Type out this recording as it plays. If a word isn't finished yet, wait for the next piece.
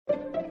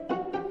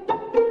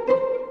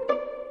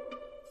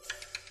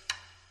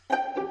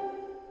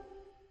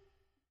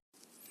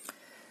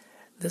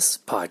This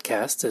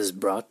podcast is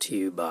brought to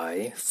you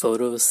by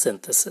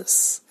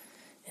photosynthesis,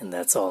 and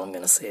that's all I'm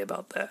going to say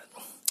about that.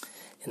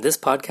 In this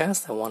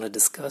podcast, I want to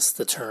discuss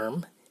the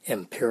term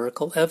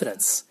empirical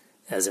evidence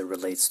as it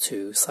relates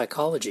to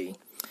psychology,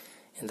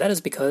 and that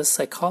is because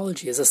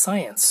psychology is a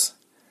science.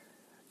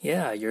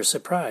 Yeah, you're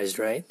surprised,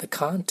 right? The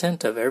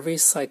content of every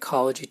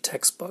psychology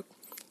textbook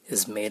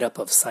is made up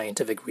of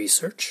scientific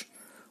research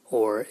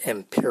or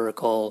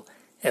empirical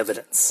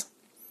evidence.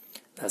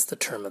 That's the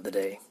term of the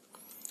day.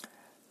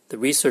 The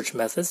research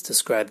methods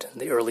described in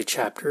the early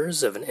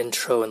chapters of an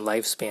intro and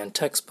lifespan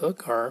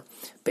textbook are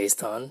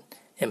based on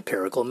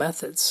empirical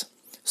methods.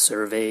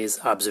 Surveys,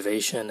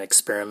 observation,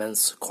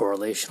 experiments,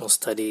 correlational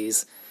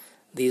studies.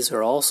 These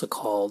are also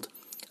called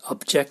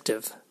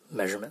objective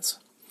measurements.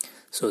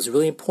 So it's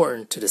really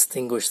important to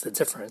distinguish the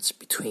difference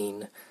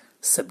between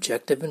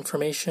subjective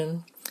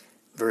information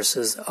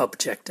versus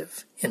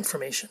objective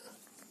information.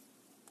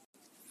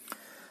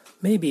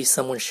 Maybe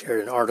someone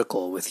shared an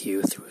article with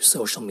you through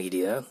social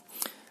media,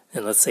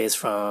 and let's say it's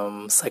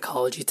from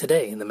Psychology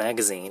Today in the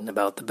magazine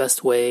about the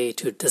best way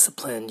to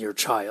discipline your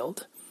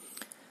child.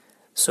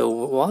 So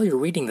while you're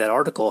reading that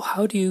article,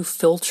 how do you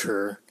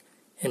filter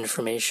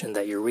information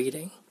that you're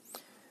reading?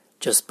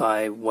 Just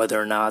by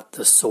whether or not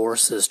the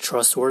source is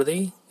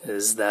trustworthy?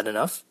 Is that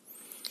enough?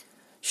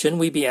 Shouldn't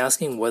we be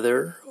asking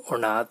whether or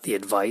not the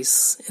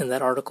advice in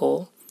that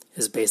article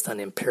is based on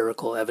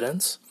empirical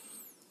evidence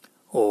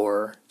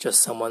or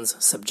just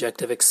someone's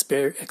subjective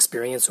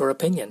experience or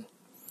opinion?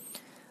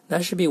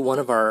 That should be one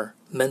of our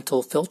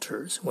mental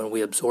filters when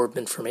we absorb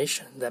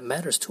information that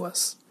matters to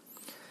us.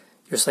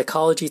 Your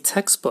psychology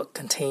textbook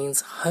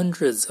contains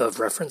hundreds of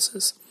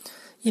references.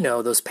 You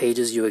know, those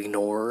pages you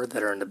ignore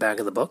that are in the back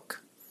of the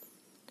book.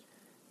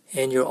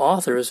 And your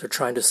authors are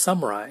trying to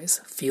summarize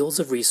fields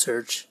of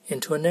research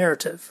into a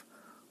narrative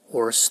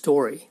or a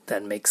story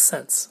that makes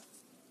sense.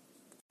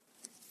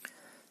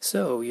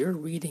 So you're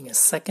reading a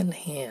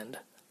second-hand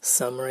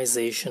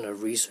summarization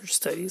of research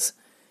studies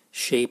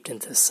shaped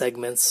into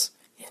segments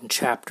and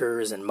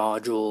chapters and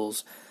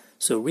modules.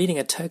 So reading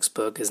a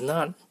textbook is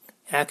not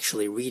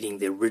actually reading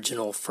the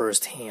original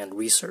first-hand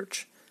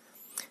research.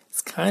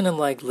 It's kind of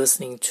like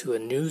listening to a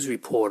news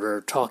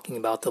reporter talking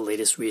about the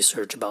latest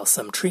research about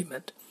some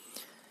treatment.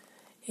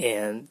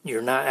 And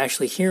you're not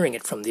actually hearing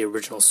it from the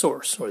original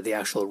source or the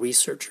actual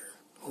researcher,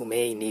 who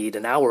may need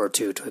an hour or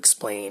two to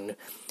explain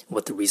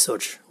what the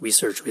research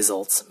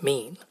results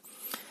mean.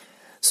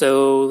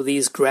 So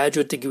these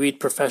graduate degree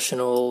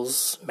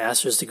professionals,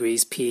 master's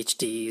degrees,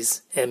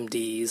 PhDs,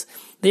 MDs,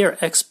 they are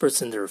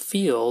experts in their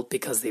field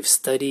because they've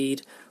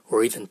studied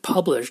or even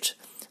published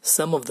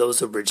some of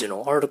those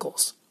original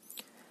articles.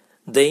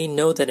 They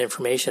know that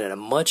information at a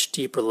much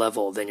deeper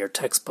level than your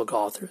textbook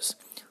authors,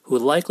 who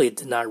likely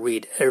did not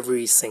read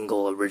every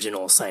single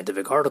original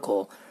scientific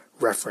article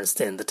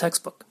referenced in the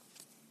textbook.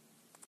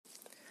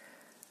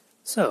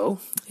 So,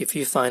 if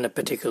you find a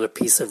particular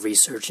piece of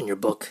research in your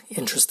book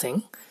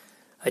interesting,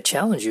 I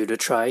challenge you to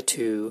try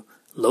to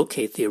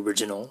locate the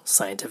original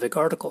scientific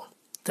article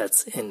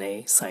that's in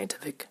a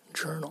scientific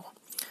journal.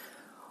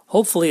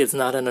 Hopefully it's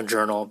not in a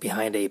journal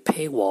behind a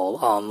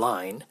paywall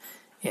online,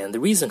 and the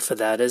reason for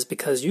that is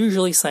because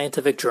usually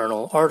scientific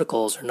journal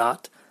articles are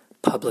not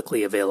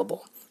publicly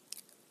available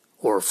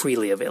or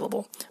freely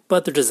available,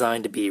 but they're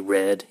designed to be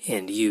read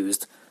and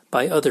used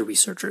by other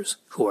researchers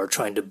who are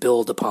trying to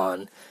build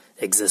upon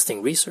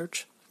existing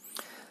research.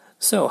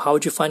 So how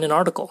would you find an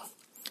article?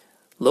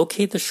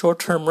 Locate the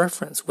short-term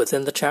reference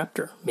within the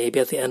chapter, maybe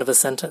at the end of a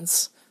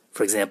sentence.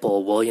 For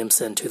example,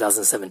 Williamson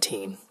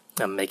 2017.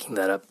 I'm making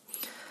that up.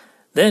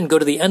 Then go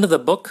to the end of the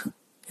book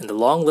in the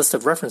long list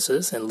of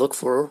references and look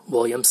for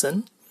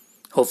Williamson.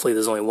 Hopefully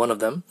there's only one of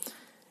them.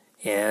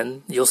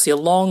 And you'll see a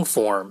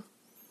long-form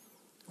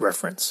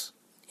reference.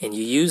 And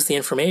you use the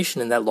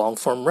information in that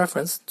long-form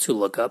reference to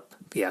look up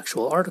the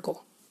actual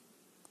article.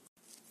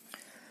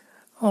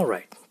 All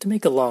right, to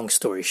make a long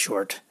story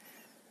short,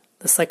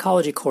 the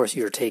psychology course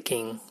you're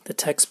taking, the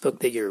textbook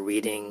that you're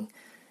reading,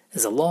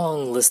 is a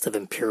long list of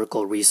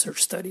empirical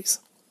research studies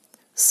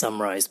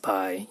summarized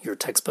by your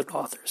textbook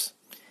authors.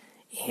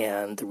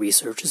 And the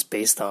research is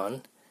based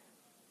on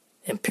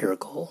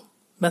empirical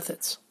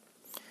methods.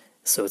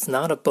 So it's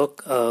not a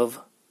book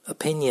of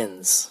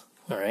opinions,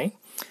 all right?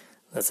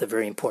 That's a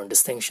very important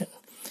distinction.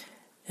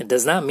 It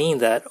does not mean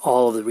that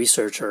all of the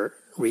research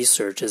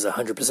is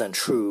 100%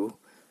 true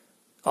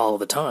all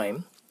the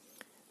time.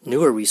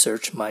 Newer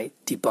research might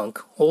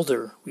debunk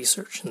older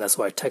research, and that's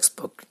why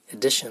textbook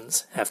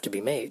editions have to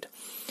be made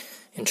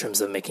in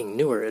terms of making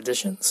newer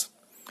editions.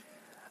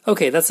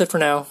 Okay, that's it for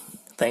now.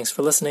 Thanks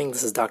for listening.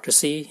 This is Dr.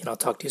 C, and I'll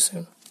talk to you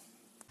soon.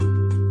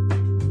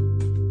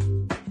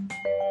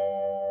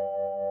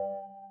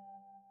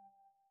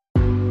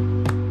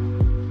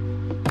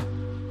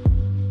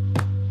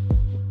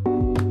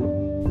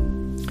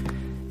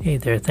 Hey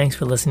there, thanks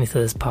for listening to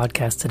this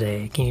podcast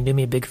today. Can you do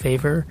me a big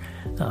favor?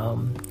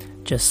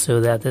 Just so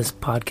that this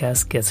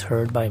podcast gets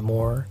heard by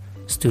more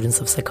students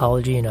of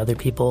psychology and other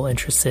people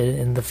interested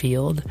in the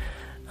field,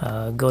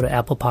 go to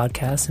Apple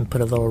Podcasts and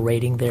put a little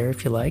rating there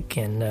if you like,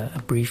 and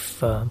a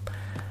brief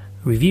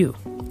review.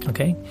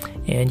 Okay?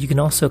 And you can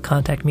also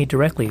contact me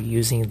directly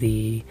using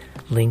the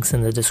links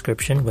in the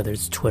description, whether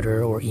it's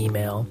Twitter or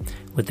email,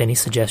 with any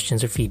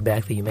suggestions or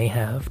feedback that you may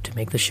have to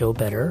make the show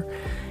better.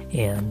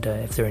 And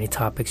if there are any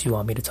topics you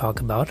want me to talk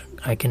about,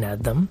 I can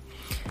add them.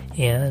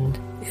 And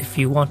if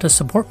you want to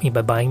support me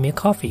by buying me a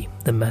coffee,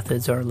 the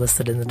methods are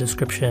listed in the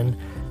description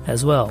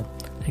as well.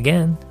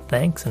 Again,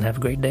 thanks and have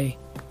a great day.